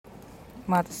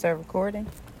I'm about to start recording.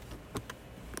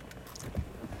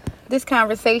 This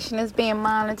conversation is being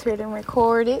monitored and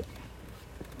recorded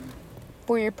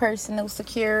for your personal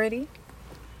security.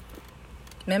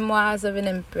 Memoirs of an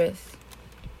Empress.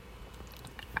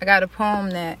 I got a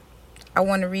poem that I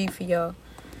want to read for y'all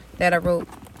that I wrote.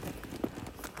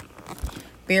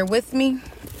 Bear with me.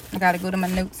 I got to go to my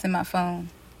notes in my phone.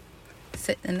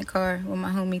 Sitting in the car with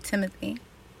my homie Timothy.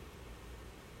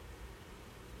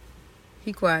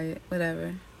 He quiet,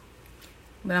 whatever.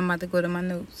 But I'm about to go to my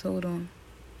notes. Hold on.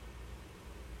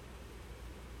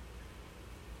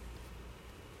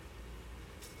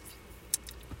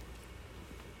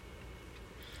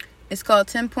 It's called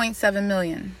 10.7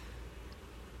 million.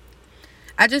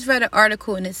 I just read an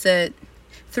article and it said,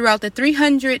 throughout the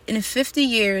 350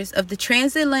 years of the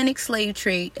transatlantic slave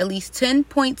trade, at least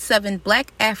 10.7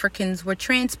 black Africans were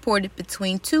transported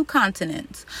between two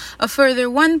continents. A further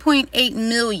 1.8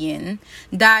 million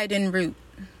died en route.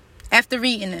 After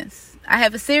reading this, I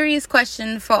have a serious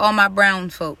question for all my brown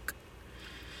folk.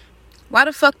 Why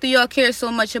the fuck do y'all care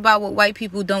so much about what white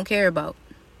people don't care about?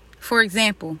 For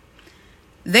example,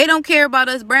 they don't care about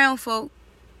us brown folk,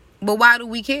 but why do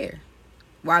we care?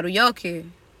 Why do y'all care?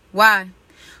 Why?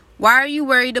 Why are you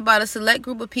worried about a select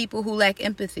group of people who lack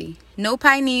empathy? No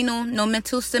pineal, no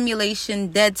mental stimulation,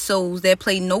 dead souls that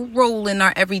play no role in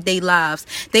our everyday lives.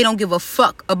 They don't give a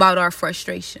fuck about our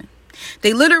frustration.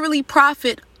 They literally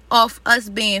profit off us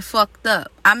being fucked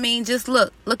up. I mean, just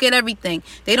look at everything.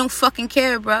 They don't fucking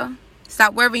care, bro.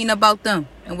 Stop worrying about them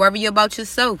and worry about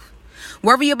yourself.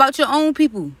 Worry about your own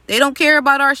people. They don't care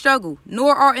about our struggle,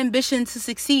 nor our ambition to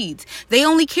succeed. They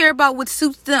only care about what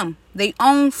suits them, their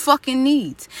own fucking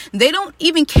needs. They don't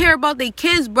even care about their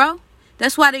kids, bro.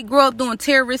 That's why they grow up doing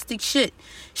terroristic shit,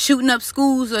 shooting up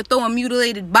schools or throwing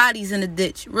mutilated bodies in the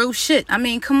ditch. Real shit. I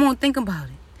mean, come on, think about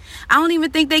it. I don't even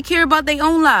think they care about their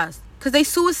own lives, because their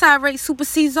suicide rate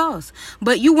supersedes ours.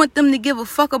 But you want them to give a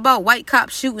fuck about white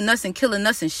cops shooting us and killing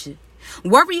us and shit.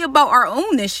 Worry about our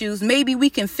own issues. Maybe we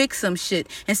can fix some shit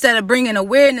instead of bringing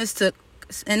awareness to,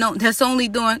 and that's only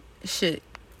doing shit.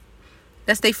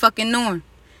 That's they fucking norm.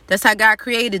 That's how God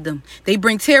created them. They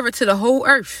bring terror to the whole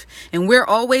earth, and we're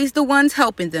always the ones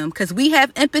helping them because we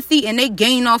have empathy and they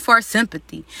gain off our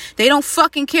sympathy. They don't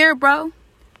fucking care, bro.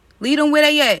 Leave them where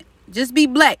they at. Just be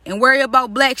black and worry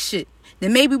about black shit.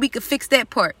 Then maybe we could fix that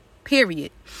part.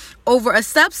 Period. Over a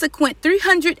subsequent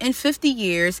 350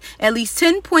 years, at least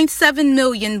 10.7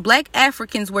 million black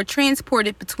Africans were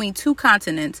transported between two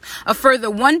continents. A further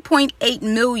 1.8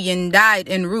 million died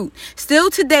en route. Still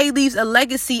today leaves a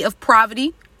legacy of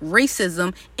poverty,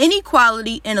 racism,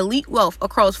 inequality, and elite wealth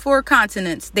across 4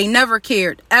 continents. They never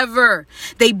cared, ever.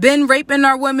 They've been raping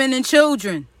our women and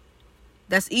children.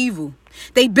 That's evil.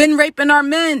 They've been raping our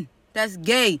men. That's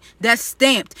gay. That's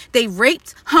stamped. They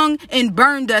raped, hung, and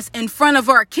burned us in front of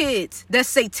our kids. That's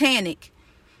satanic.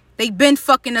 They've been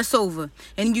fucking us over.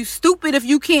 And you stupid if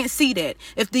you can't see that.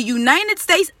 If the United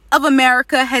States of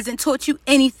America hasn't taught you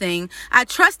anything, I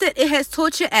trust that it has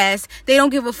taught your ass they don't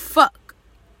give a fuck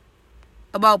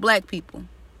about black people.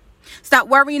 Stop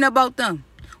worrying about them.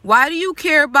 Why do you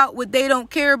care about what they don't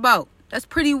care about? That's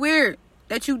pretty weird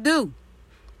that you do.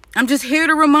 I'm just here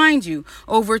to remind you,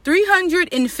 over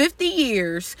 350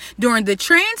 years during the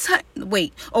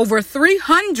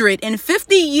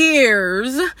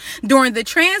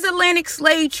transatlantic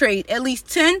slave trade, at least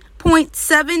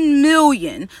 10.7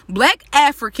 million black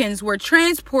Africans were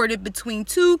transported between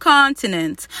two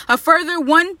continents. A further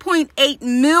 1.8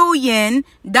 million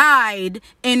died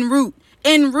en route.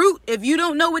 En route, if you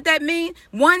don't know what that means,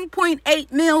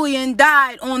 1.8 million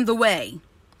died on the way.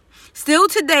 Still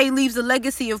today leaves a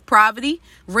legacy of poverty,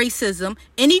 racism,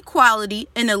 inequality,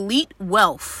 and elite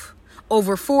wealth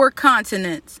over 4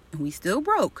 continents. And we still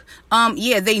broke.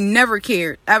 They never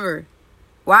cared, ever.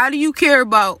 Why do you care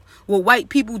about what white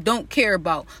people don't care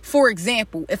about? For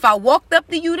example, if I walked up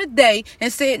to you today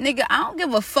and said, nigga, I don't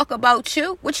give a fuck about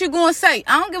you, what you gonna say?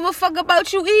 I don't give a fuck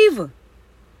about you either.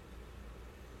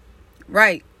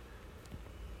 Right.